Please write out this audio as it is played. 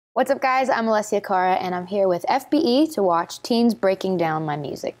What's up, guys? I'm Alessia Cara, and I'm here with FBE to watch teens breaking down my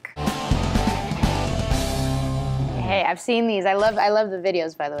music. Hey, I've seen these. I love the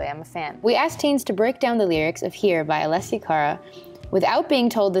videos, by the way. I'm a fan. We asked teens to break down the lyrics of Here by Alessia Cara without being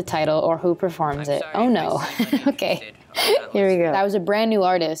told the title or who performs it. Oh no. Okay, here we go. I was a brand new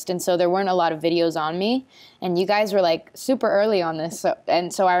artist, and so there weren't a lot of videos on me, and you guys were like super early on this,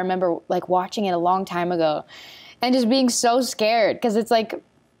 so I remember like watching it a long time ago and just being so scared, because it's like,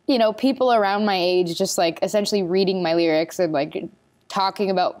 you know, people around my age just like essentially reading my lyrics and like talking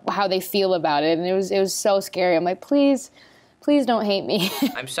about how they feel about it, and it was so scary. I'm like, please don't hate me.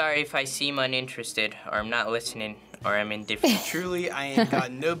 I'm sorry if I seem uninterested, or I'm not listening, or I'm indifferent. Truly, I ain't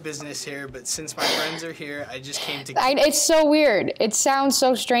got no business here, but since my friends are here, I just came to... It's so weird. It sounds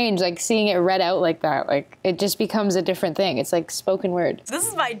so strange, like seeing it read out like that. Like, it just becomes a different thing. It's like spoken word. This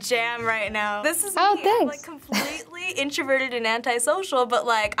is my jam right now. This is me. Thanks. I'm like completely introverted and antisocial, but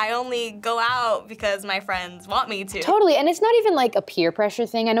like I only go out because my friends want me to. Totally, and it's not even like a peer pressure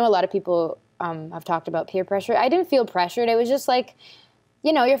thing. I know a lot of people have talked about peer pressure. I didn't feel pressured. It was just like,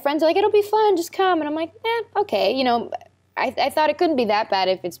 you know, your friends are like, it'll be fun, just come. And I'm like, okay. You know, I thought it couldn't be that bad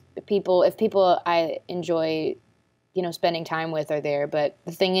if people I enjoy, you know, spending time with are there. But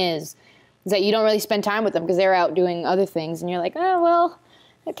the thing is that you don't really spend time with them because they're out doing other things. And you're like, oh, well,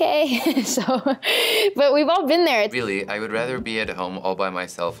 okay. So, but we've all been there. Really, I would rather be at home all by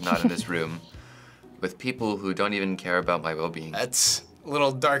myself, not in this room, with people who don't even care about my well-being. That's a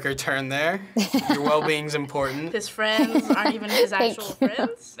little darker turn there. Your well-being's important. His friends aren't even his actual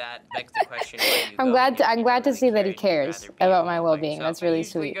friends. That begs the question, I'm glad to see that he cares about my well-being. That's really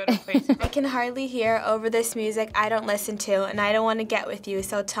sweet. I can hardly hear over this music I don't listen to, and I don't want to get with you,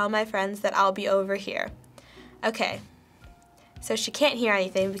 so tell my friends that I'll be over here. Okay. So she can't hear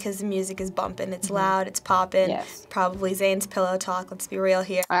anything because the music is bumping. It's loud, it's popping. Yes. Probably Zayn's Pillow Talk, let's be real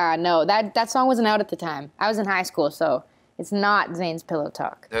here. No, that song wasn't out at the time. I was in high school, so it's not Zayn's Pillow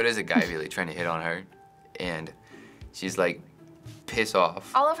Talk. So there's a guy really trying to hit on her, and she's like, piss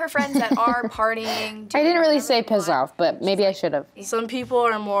off. All of her friends that are partying. I didn't really say piss off, but maybe I should have. Some people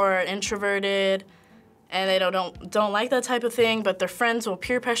are more introverted and they don't like that type of thing, but their friends will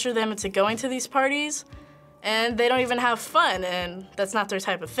peer pressure them into going to these parties. And they don't even have fun, and that's not their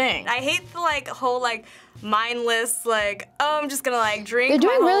type of thing. I hate the like whole like mindless like, oh, I'm just gonna like drink. They're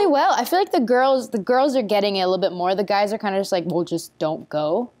doing really well. I feel like the girls are getting it a little bit more. The guys are kind of just like, well, just don't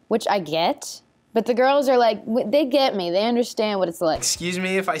go, which I get. But the girls are like, they get me. They understand what it's like. Excuse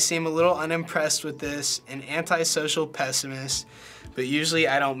me if I seem a little unimpressed with this, an antisocial pessimist, but usually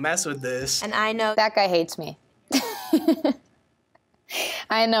I don't mess with this. And I know that guy hates me.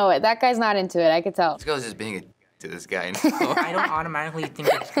 I know it. That guy's not into it. I could tell. This girl's just being a to this guy. I don't automatically think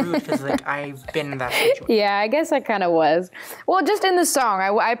it's rude because like I've been in that situation. Yeah, I guess I kind of was. Well, just in the song.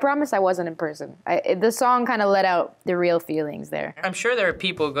 I promise I wasn't in person. The song kind of let out the real feelings there. I'm sure there are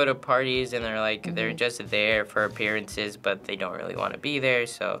people who go to parties and they're like, they're just there for appearances, but they don't really want to be there,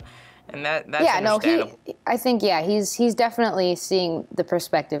 so... And that's understandable. I think, yeah, he's definitely seeing the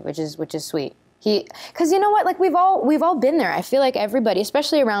perspective, which is sweet. Because you know what, like we've all been there. I feel like everybody,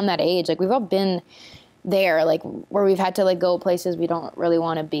 especially around that age, like we've all been there, like where we've had to like go places we don't really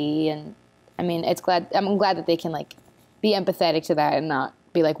want to be. And I mean, I'm glad that they can like be empathetic to that and not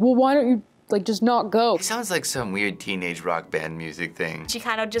be like, well, why don't you like just not go? It sounds like some weird teenage rock band music thing. she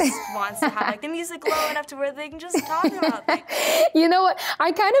kind of just wants to have like the music low enough to where they can just talk about things. You know what?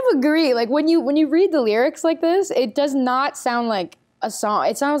 I kind of agree. Like when you read the lyrics like this, it does not sound like a song.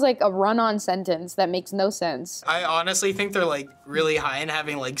 It sounds like a run-on sentence that makes no sense. I honestly think they're like really high and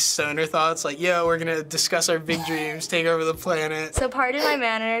having like stoner thoughts, like, yo, we're gonna discuss our big dreams, take over the planet. So pardon my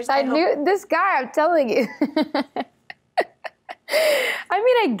manners. I knew this guy, I'm telling you. I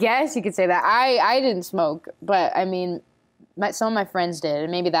mean, I guess you could say that. I didn't smoke, but I mean, some of my friends did,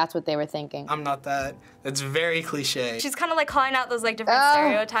 and maybe that's what they were thinking. I'm not that. That's very cliche. She's kind of like calling out those like different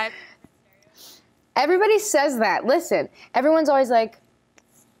stereotypes. Everybody says that. Listen, everyone's always like,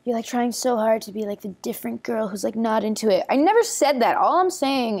 you're like trying so hard to be like the different girl who's like not into it. I never said that. All I'm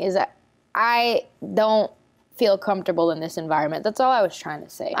saying is that I don't feel comfortable in this environment. That's all I was trying to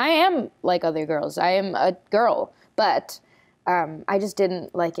say. I am like other girls. I am a girl, but I just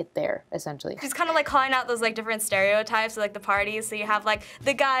didn't like it there, essentially. She's kind of like calling out those like different stereotypes of like the parties. So you have like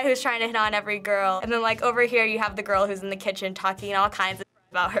the guy who's trying to hit on every girl, and then like over here you have the girl who's in the kitchen talking all kinds of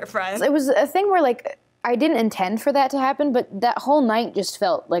about her friends. It was a thing where like I didn't intend for that to happen, but that whole night just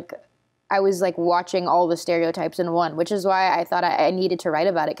felt like I was like watching all the stereotypes in one, which is why I thought I needed to write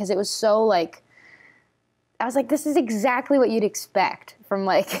about it, because it was so like, I was like, this is exactly what you'd expect from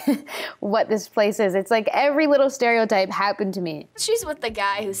like what this place is. It's like every little stereotype happened to me. She's with the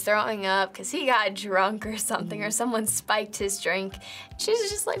guy who's throwing up because he got drunk or something, or someone spiked his drink. She's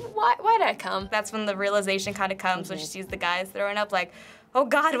just like, why did I come? That's when the realization kind of comes when she sees the guys throwing up, like, oh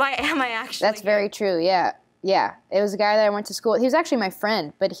God, why am I actually That's very true, yeah. Yeah, it was a guy that I went to school with. He was actually my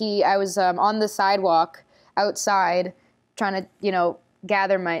friend, but I was on the sidewalk outside trying to, you know,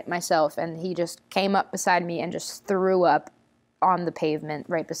 gather myself, and he just came up beside me and just threw up on the pavement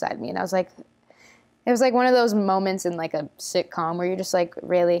right beside me. And I was like, it was like one of those moments in like a sitcom where you're just like,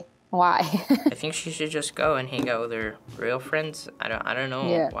 really? Why? I think she should just go and hang out with her real friends. I don't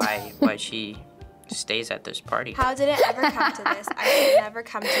know why she stays at this party. How did it ever come to this? I did never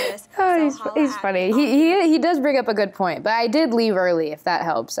come to this. Oh, he's funny. He does bring up a good point, but I did leave early, if that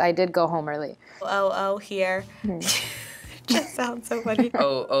helps. I did go home early. Oh, here. Just sounds so funny.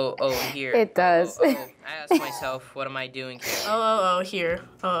 Oh, here. It does. I asked myself, what am I doing here?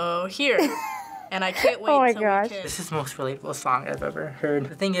 Here. And I can't wait Oh my till gosh. we kiss. This is the most relatable song I've ever heard.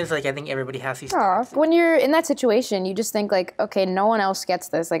 The thing is, like, I think everybody has these Aw. When you're in that situation, you just think like, okay, no one else gets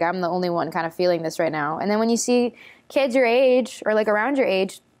this. Like, I'm the only one kind of feeling this right now. And then when you see kids your age or like around your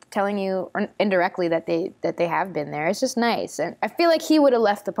age telling you indirectly that they have been there, it's just nice. And I feel like he would have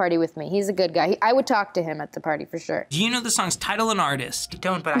left the party with me. He's a good guy. I would talk to him at the party for sure. Do you know the song's title and artist? I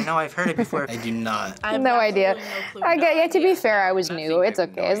don't, but I know I've heard it before. I do not. I have No idea. absolutely no clue. Yeah, to be fair, I was new. It's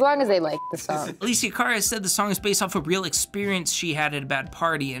okay, as long as they like the song. Alessia Cara said the song is based off a real experience she had at a bad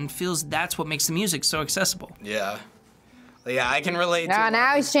party and feels that's what makes the music so accessible. Yeah. Yeah, I can relate to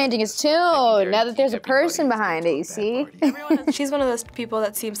Now he's changing his tune. Now that there's a person behind it, you see? She's one of those people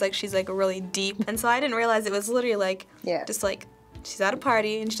that seems like she's like really deep. And so I didn't realize it was literally like, just like, she's at a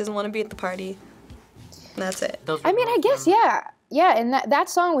party and she doesn't want to be at the party. And that's it. I mean, I guess, yeah. Yeah, and that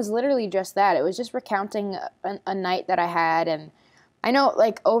song was literally just that. It was just recounting a night that I had, and I know,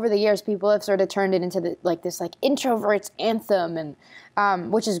 like, over the years, people have sort of turned it into this introvert's anthem, and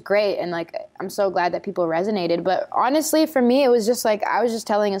which is great, and like I'm so glad that people resonated. But honestly, for me, it was just like I was just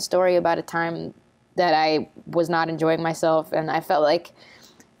telling a story about a time that I was not enjoying myself, and I felt like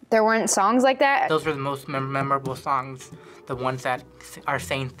there weren't songs like that. Those were the most memorable songs, the ones that are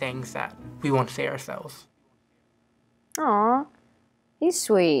saying things that we won't say ourselves. Aw, he's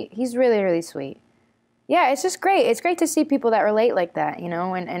sweet. He's really, really sweet. Yeah, it's just great. It's great to see people that relate like that, you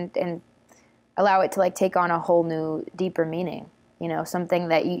know, and allow it to like take on a whole new, deeper meaning. You know, something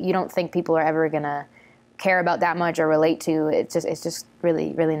that you don't think people are ever gonna care about that much or relate to. It's just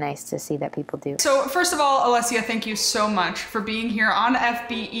really, really nice to see that people do. So first of all, Alessia, thank you so much for being here on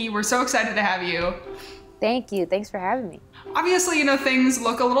FBE. We're so excited to have you. Thank you. Thanks for having me. Obviously, you know, things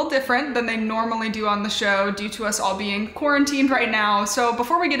look a little different than they normally do on the show due to us all being quarantined right now. So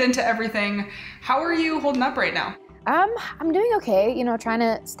before we get into everything, how are you holding up right now? I'm doing okay, you know, trying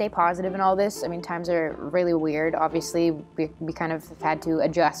to stay positive in all this. I mean, times are really weird. Obviously, we kind of have had to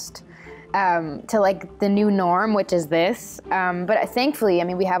adjust to like the new norm, which is this. But thankfully, I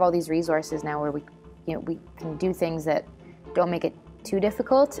mean, we have all these resources now where we can do things that don't make it too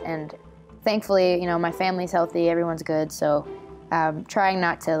difficult. And thankfully, you know, my family's healthy, everyone's good. So trying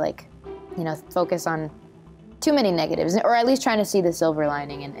not to like, you know, focus on too many negatives, or at least trying to see the silver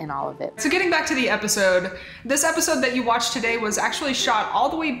lining in all of it. So getting back to the episode, this episode that you watched today was actually shot all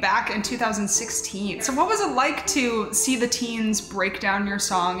the way back in 2016. So what was it like to see the teens break down your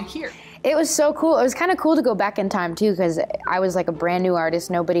song here? It was so cool. It was kind of cool to go back in time too, because I was like a brand new artist.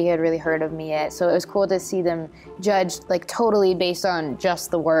 Nobody had really heard of me yet. So it was cool to see them judged like totally based on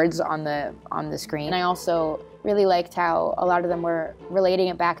just the words on the screen. And I also really liked how a lot of them were relating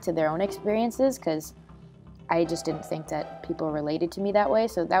it back to their own experiences, because I just didn't think that people related to me that way.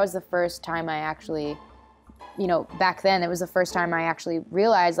 So that was the first time I actually, you know, back then, it was the first time I actually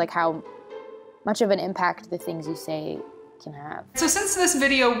realized like how much of an impact the things you say can have. So since this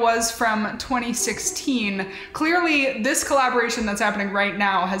video was from 2016, clearly this collaboration that's happening right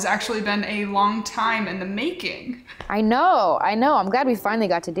now has actually been a long time in the making. I know. I'm glad we finally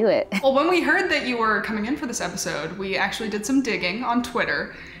got to do it. Well, when we heard that you were coming in for this episode, we actually did some digging on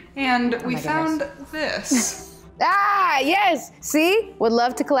Twitter, and we found this. Ah, yes! See? Would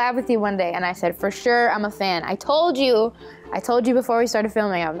love to collab with you one day. And I said, for sure, I'm a fan. I told you before we started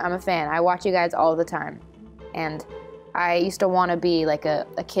filming, I'm a fan. I watch you guys all the time. And I used to want to be like a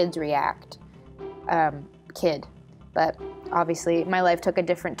kid's React kid. But obviously, my life took a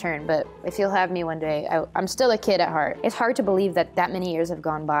different turn. But if you'll have me one day, I'm still a kid at heart. It's hard to believe that many years have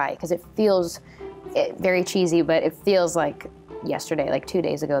gone by, because it feels very cheesy, but it feels like yesterday, like 2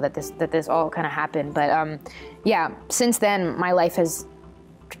 days ago, that this all kind of happened. But yeah, since then my life has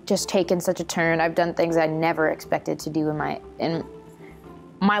just taken such a turn. I've done things I never expected to do in my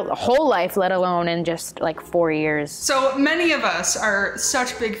whole life, let alone in just like 4 years. So many of us are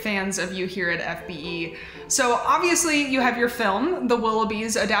such big fans of you here at FBE. So obviously you have your film, The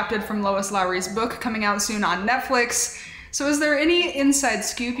Willoughbys, adapted from Lois Lowry's book, coming out soon on Netflix. So is there any inside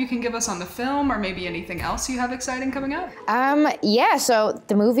scoop you can give us on the film, or maybe anything else you have exciting coming up? Yeah, so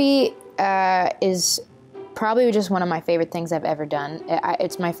the movie is probably just one of my favorite things I've ever done.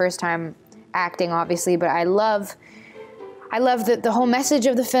 It's my first time acting, obviously, but I love the whole message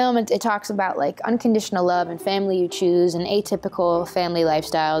of the film. It talks about like unconditional love and family you choose and atypical family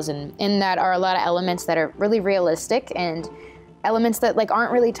lifestyles, and in that are a lot of elements that are really realistic and elements that like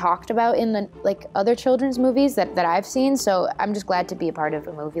aren't really talked about in the like other children's movies that I've seen. So I'm just glad to be a part of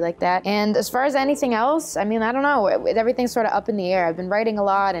a movie like that. And as far as anything else, I mean, I don't know, everything's sort of up in the air. I've been writing a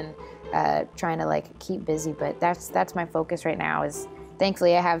lot and trying to like keep busy, but that's my focus right now. Is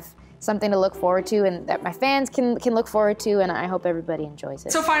thankfully I have something to look forward to and that my fans can look forward to, and I hope everybody enjoys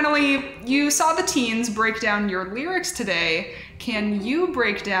it. So finally, you saw the teens break down your lyrics today. Can you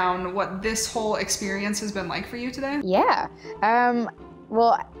break down what this whole experience has been like for you today? Yeah.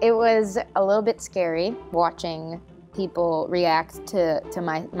 Well, it was a little bit scary watching people react to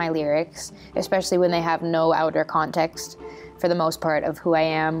my lyrics, especially when they have no outer context for the most part of who I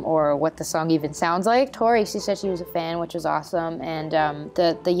am or what the song even sounds like. Tori, she said she was a fan, which was awesome, and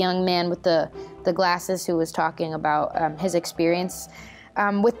the young man with the glasses who was talking about his experience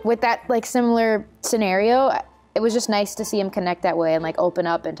with that like similar scenario, it was just nice to see him connect that way and like open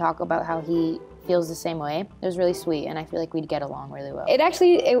up and talk about how he feels the same way. It was really sweet, and I feel like we'd get along really well.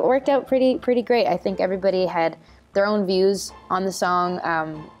 It worked out pretty great. I think everybody had their own views on the song,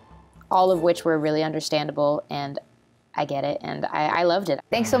 all of which were really understandable, and I get it, and I loved it.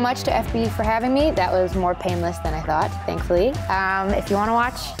 Thanks so much to FB for having me. That was more painless than I thought, thankfully. If you want to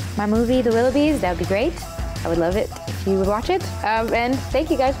watch my movie, The Willoughbys, that would be great. I would love it if you would watch it. And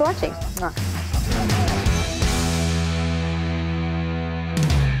thank you guys for watching. Mwah.